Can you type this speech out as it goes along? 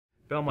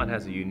Belmont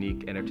has a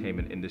unique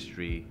entertainment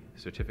industry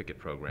certificate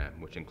program,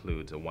 which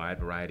includes a wide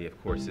variety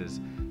of courses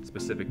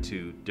specific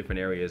to different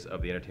areas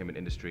of the entertainment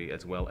industry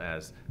as well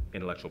as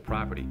intellectual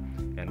property.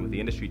 And with the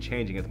industry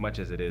changing as much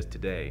as it is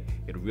today,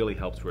 it really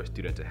helps for a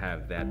student to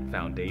have that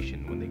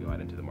foundation when they go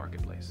out into the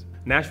marketplace.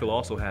 Nashville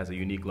also has a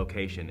unique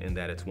location in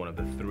that it's one of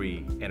the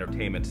 3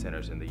 entertainment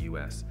centers in the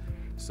U.S.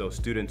 So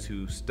students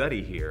who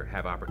study here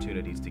have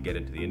opportunities to get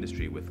into the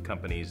industry with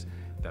companies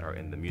that are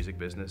in the music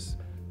business,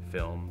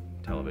 film,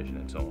 television,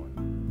 and so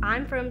on.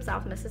 I'm from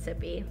South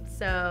Mississippi,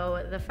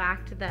 so the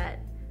fact that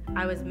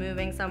I was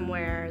moving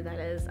somewhere that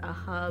is a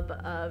hub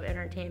of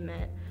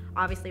entertainment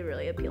obviously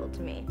really appealed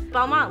to me.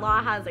 Belmont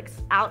Law has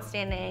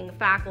outstanding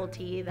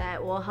faculty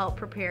that will help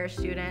prepare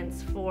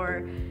students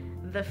for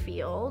the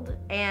field,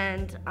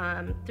 and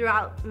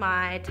throughout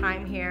my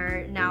time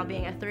here, now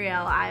being a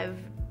 3L, I've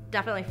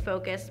definitely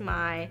focused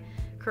my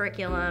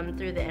curriculum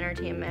through the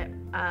entertainment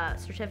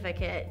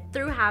certificate.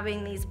 Through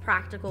having these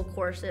practical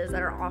courses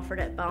that are offered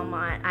at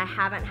Belmont, I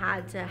haven't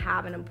had to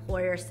have an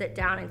employer sit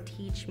down and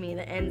teach me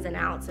the ins and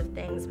outs of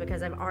things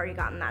because I've already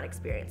gotten that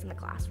experience in the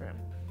classroom.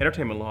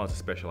 Entertainment law is a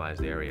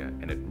specialized area,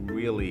 and it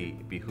really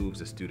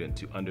behooves a student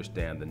to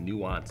understand the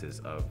nuances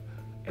of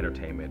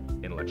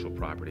entertainment, intellectual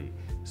property,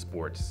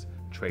 sports,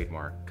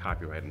 trademark,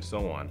 copyright, and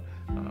so on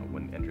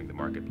when entering the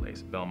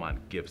marketplace.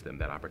 Belmont gives them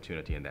that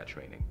opportunity and that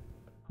training.